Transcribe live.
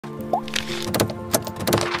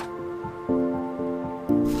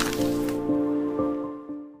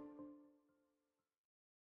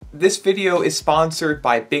This video is sponsored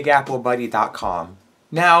by BigAppleBuddy.com.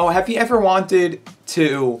 Now, have you ever wanted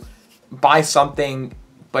to buy something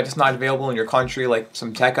but it's not available in your country, like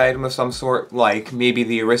some tech item of some sort, like maybe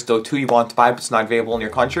the Aristo 2 you want to buy but it's not available in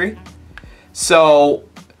your country? So,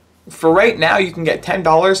 for right now, you can get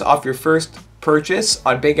 $10 off your first purchase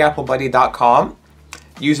on BigAppleBuddy.com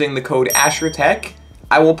using the code AsherTech.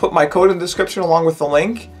 I will put my code in the description along with the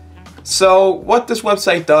link. So, what this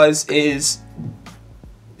website does is,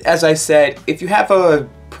 as I said, if you have a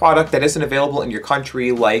product that isn't available in your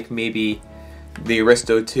country, like maybe the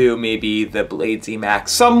Aristo 2, maybe the Blade Z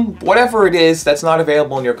Max, whatever it is that's not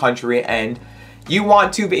available in your country, and you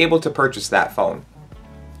want to be able to purchase that phone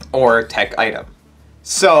or tech item.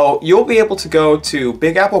 So you'll be able to go to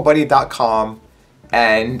BigAppleBuddy.com,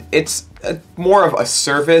 and it's more of a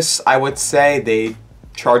service, I would say. They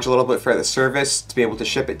charge a little bit for the service to be able to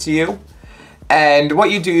ship it to you. And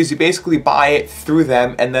what you do is you basically buy it through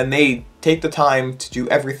them, and then they take the time to do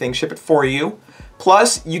everything, ship it for you.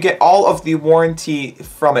 Plus, you get all of the warranty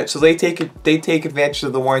from it. So they take advantage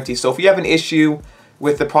of the warranty. So if you have an issue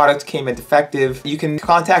with the product came in defective, you can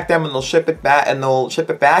contact them and they'll ship it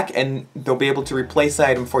back, and they'll be able to replace the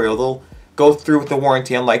item for you. They'll go through with the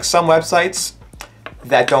warranty, unlike some websites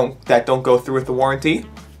that don't go through with the warranty.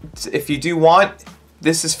 If you do want,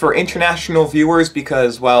 this is for international viewers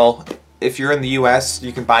because, well, if you're in the US,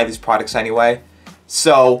 you can buy these products anyway.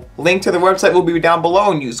 So, link to the website will be down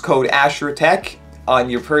below, and use code AsherTech on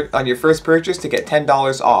your first purchase to get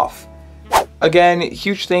 $10 off. Again,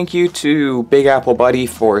 huge thank you to Big Apple Buddy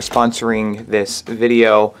for sponsoring this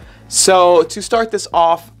video. So, to start this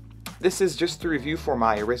off, this is just a review for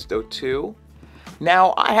my Aristo 2.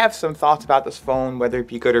 Now, I have some thoughts about this phone, whether it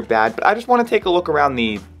be good or bad, but I just want to take a look around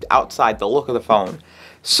the outside, the look of the phone.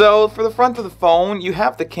 So, for the front of the phone, you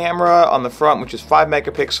have the camera on the front, which is 5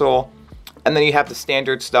 megapixel, and then you have the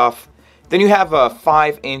standard stuff. Then you have a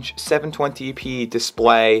 5-inch 720p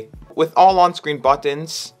display with all on-screen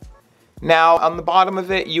buttons. Now, on the bottom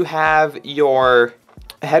of it, you have your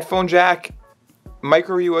headphone jack,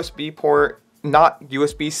 micro USB port, not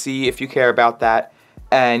USB-C if you care about that,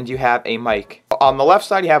 and you have a mic. On the left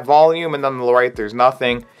side, you have volume, and on the right, there's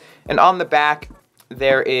nothing. And on the back,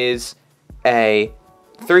 there is a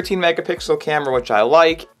 13 megapixel camera, which I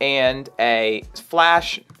like, and a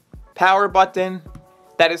flash power button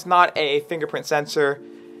that is not a fingerprint sensor.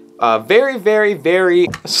 Very, very, very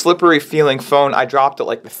slippery feeling phone. I dropped it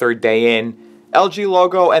like the third day in. LG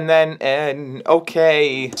logo, and then an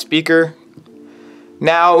okay speaker.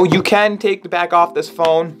 Now, you can take the back off this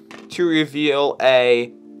phone to reveal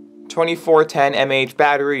a 2410 mAh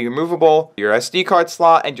battery, removable, your SD card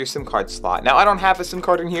slot, and your SIM card slot. Now, I don't have a SIM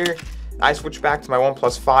card in here. I switched back to my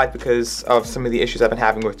OnePlus 5 because of some of the issues I've been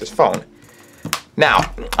having with this phone. Now,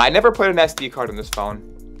 I never put an SD card in this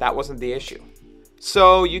phone. That wasn't the issue.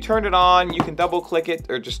 So you turn it on, you can double click it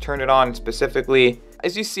or just turn it on specifically.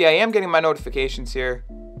 As you see, I am getting my notifications here.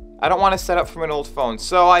 I don't want to set up from an old phone.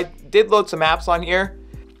 So I did load some apps on here.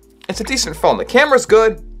 It's a decent phone. The camera's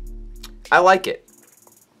good. I like it.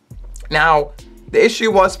 Now, the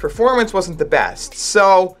issue was performance wasn't the best.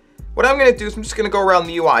 So what I'm going to do is I'm just going to go around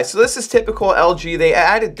the UI. So this is typical LG. They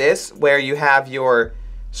added this where you have your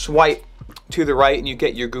swipe to the right and you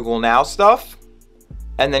get your Google Now stuff.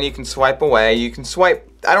 And then you can swipe away. You can swipe.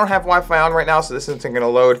 I don't have Wi-Fi on right now, so this isn't going to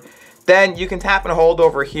load. Then you can tap and hold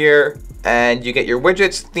over here and you get your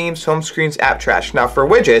widgets, themes, home screens, app trash. Now for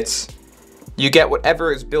widgets, you get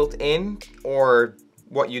whatever is built in or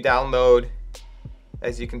what you download,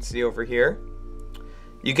 as you can see over here.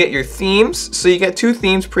 You get your themes, so you get 2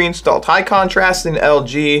 themes pre-installed. High contrast in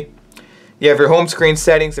LG. You have your home screen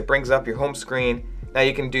settings, it brings up your home screen. Now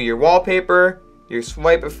you can do your wallpaper, your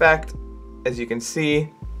swipe effect, as you can see.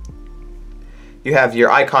 You have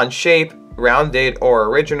your icon shape, rounded or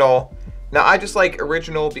original. Now I just like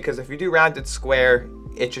original because if you do rounded square,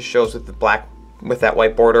 it just shows with the black, with that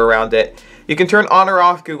white border around it. You can turn on or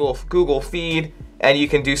off Google Feed, and you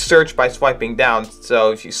can do search by swiping down.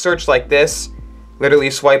 So if you search like this,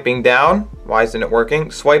 literally swiping down, why isn't it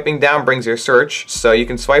working? Swiping down brings your search, so you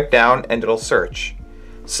can swipe down and it'll search.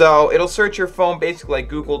 So it'll search your phone basically like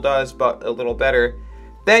Google does, but a little better.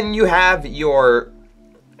 Then you have your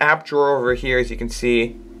app drawer over here, as you can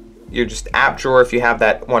see. Your just app drawer if you have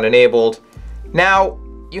that one enabled. Now,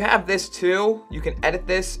 you have this too. You can edit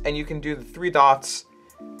this and you can do the 3 dots.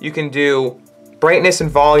 You can do brightness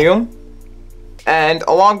and volume. And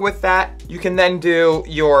along with that, you can then do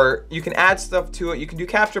you can add stuff to it. You can do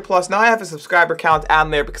Capture Plus. Now I have a subscriber count on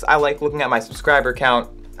there because I like looking at my subscriber count.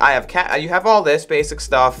 You have all this basic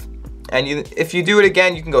stuff. And if you do it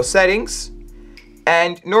again, you can go settings.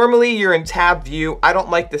 And normally you're in tab view. I don't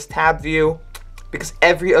like this tab view because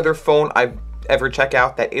every other phone I've ever checked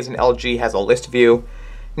out that isn't LG has a list view.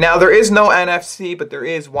 Now there is no NFC, but there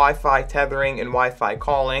is Wi-Fi tethering and Wi-Fi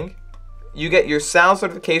calling. You get your sound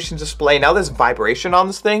notification display. Now this vibration on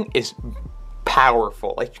this thing is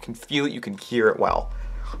powerful. Like you can feel it, you can hear it well.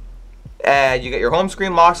 And you get your home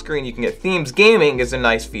screen, lock screen, you can get themes. Gaming is a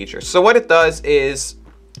nice feature. So what it does is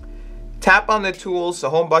tap on the tools,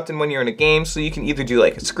 the home button when you're in a game, so you can either do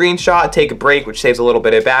like a screenshot, take a break, which saves a little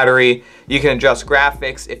bit of battery. You can adjust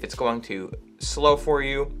graphics if it's going too slow for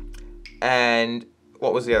you. And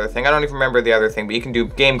what was the other thing? I don't even remember the other thing, but you can do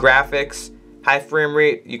game graphics, high frame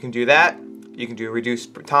rate, you can do that. You can do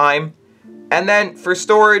reduced time. And then for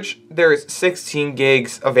storage, there's 16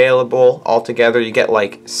 gigs available altogether. You get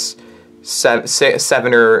like 7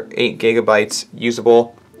 or 8 gigabytes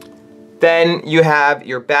usable. Then you have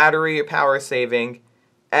your battery power saving.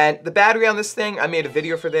 And the battery on this thing, I made a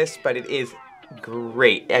video for this, but it is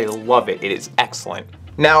great. I love it. It is excellent.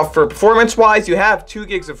 Now for performance wise, you have 2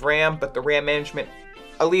 gigs of RAM, but the RAM management,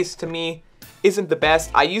 at least to me, isn't the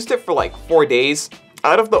best. I used it for like 4 days.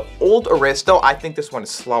 Out of the old Aristo, I think this one is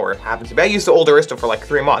slower. It happens to be. I used the old Aristo for like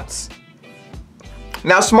 3 months.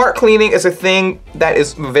 Now smart cleaning is a thing that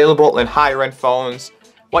is available in higher end phones.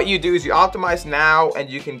 What you do is you optimize now and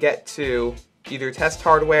you can get to either test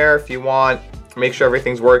hardware if you want, make sure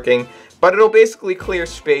everything's working, but it'll basically clear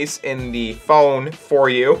space in the phone for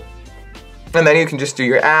you. And then you can just do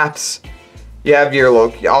your apps. You have your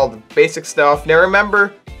all the basic stuff. Now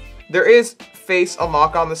remember, there is face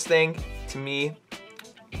unlock on this thing. To me,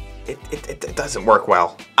 it doesn't work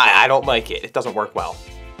well. I don't like it. It doesn't work well.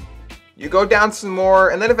 You go down some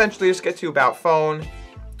more, and then eventually you just get to About Phone.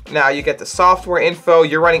 Now you get the software info.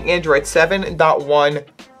 You're running Android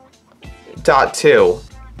 7.1.2.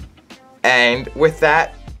 And with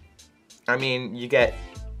that, I mean, you get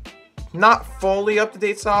not fully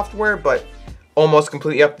up-to-date software, but almost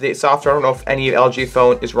completely up-to-date software. I don't know if any LG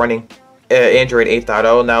phone is running Android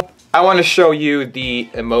 8.0 now. I want to show you the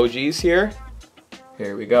emojis here.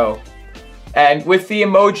 Here we go. And with the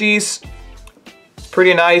emojis, it's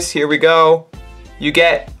pretty nice. Here we go. You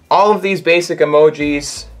get all of these basic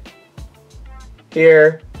emojis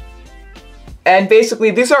here. And basically,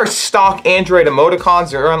 these are stock Android emoticons.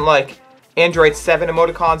 They aren't like Android 7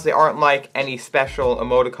 emoticons. They aren't like any special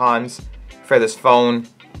emoticons for this phone.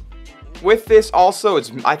 With this also,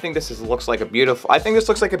 I think this looks like a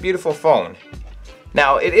beautiful phone.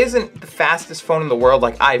 Now, it isn't the fastest phone in the world.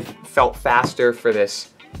 Like, I've felt faster for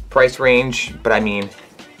this price range, but I mean,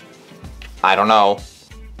 I don't know.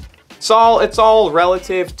 It's all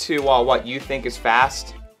relative to what you think is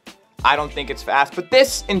fast. I don't think it's fast, but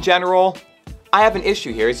this, in general, I have an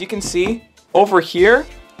issue here. As you can see, over here,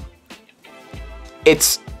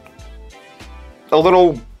 it's a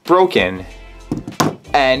little broken.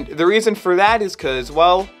 And the reason for that is because,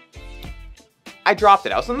 well, I dropped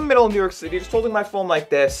it. I was in the middle of New York City, just holding my phone like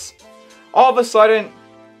this. All of a sudden,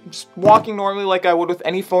 just walking normally like I would with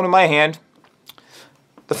any phone in my hand,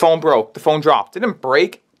 the phone broke. The phone dropped. It didn't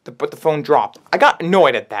break, but the phone dropped. I got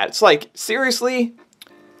annoyed at that. It's like, seriously?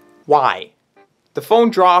 Why? The phone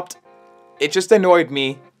dropped. It just annoyed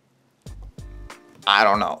me. I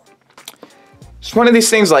don't know. It's one of these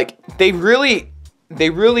things, like, they really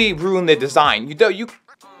ruined the design.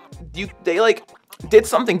 They like did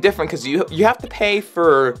something different because you have to pay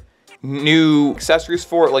for new accessories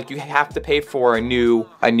for it. Like, you have to pay for a new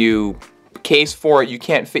case for it. You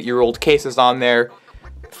can't fit your old cases on there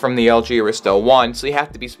from the LG Aristo 1, so you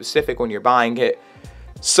have to be specific when you're buying it.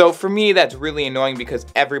 So for me, that's really annoying because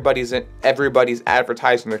everybody's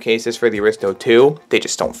advertising their cases for the Aristo 2. They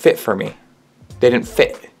just don't fit for me. They didn't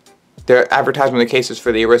fit. They're advertising the cases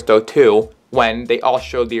for the Aristo 2 when they all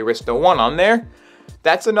showed the Aristo 1 on there.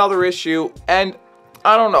 That's another issue, and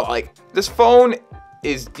I don't know, like, this phone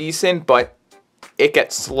is decent, but it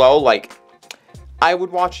gets slow. Like, I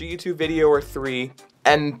would watch a YouTube video or 3,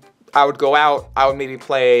 and I would go out, I would maybe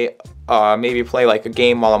play like a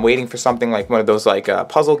game while I'm waiting for something, like one of those like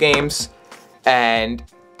puzzle games, and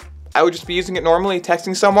I would just be using it normally,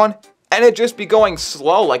 texting someone, and it'd just be going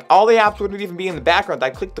slow. Like, all the apps wouldn't even be in the background.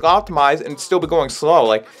 I'd click the optimize and it'd still be going slow.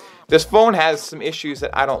 Like, this phone has some issues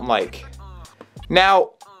that I don't like.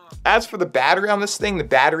 Now, as for the battery on this thing, the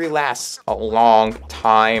battery lasts a long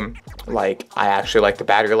time. Like, I actually like the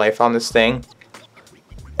battery life on this thing.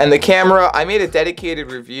 And the camera, I made a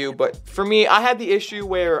dedicated review, but for me, I had the issue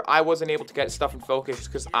where I wasn't able to get stuff in focus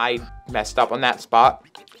because I messed up on that spot.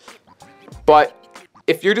 But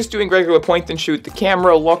if you're just doing regular point and shoot, the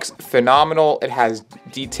camera looks phenomenal. It has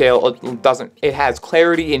detail, it has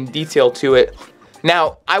clarity and detail to it.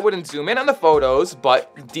 Now, I wouldn't zoom in on the photos,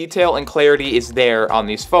 but detail and clarity is there on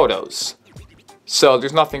these photos. So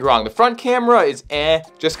there's nothing wrong. The front camera is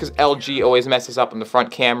just because LG always messes up on the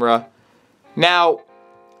front camera. Now,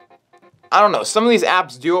 I don't know, some of these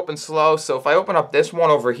apps do open slow, so if I open up this one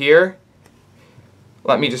over here,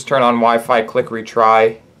 let me just turn on Wi-Fi, click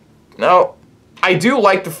retry. No, I do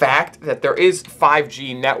like the fact that there is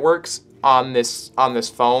 5G networks on this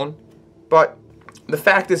phone, but the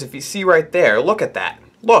fact is, if you see right there, look at that.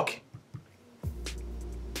 Look.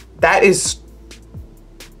 That is...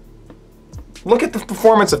 Look at the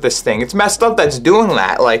performance of this thing. It's messed up that's doing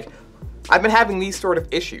that. Like, I've been having these sort of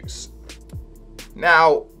issues.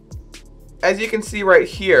 Now, as you can see right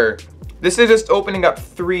here, this is just opening up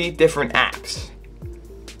 3 different apps.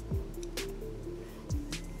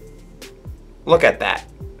 Look at that.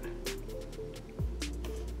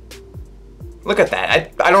 Look at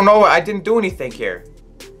that. I don't know. I didn't do anything here.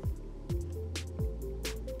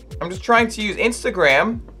 I'm just trying to use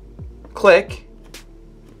Instagram. Click.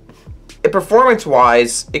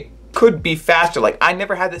 Performance-wise, it could be faster. Like, I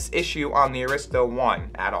never had this issue on the Aristo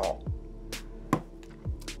 1 at all.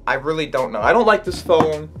 I really don't know. I don't like this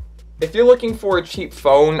phone. If you're looking for a cheap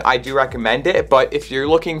phone, I do recommend it. But if you're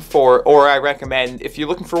looking for, if you're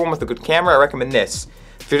looking for one with a good camera, I recommend this.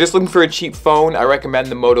 If you're just looking for a cheap phone, I recommend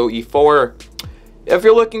the Moto E4. If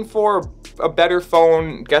you're looking for a better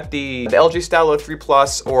phone, get the LG Stylo 3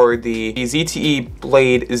 Plus or the ZTE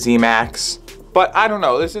Blade Z Max. But I don't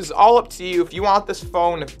know, this is all up to you. If you want this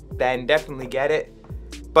phone, then definitely get it.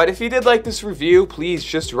 But if you did like this review, please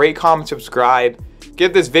just rate, comment, subscribe.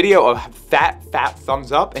 Give this video a fat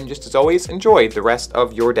thumbs up, and just as always, enjoy the rest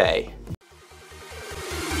of your day.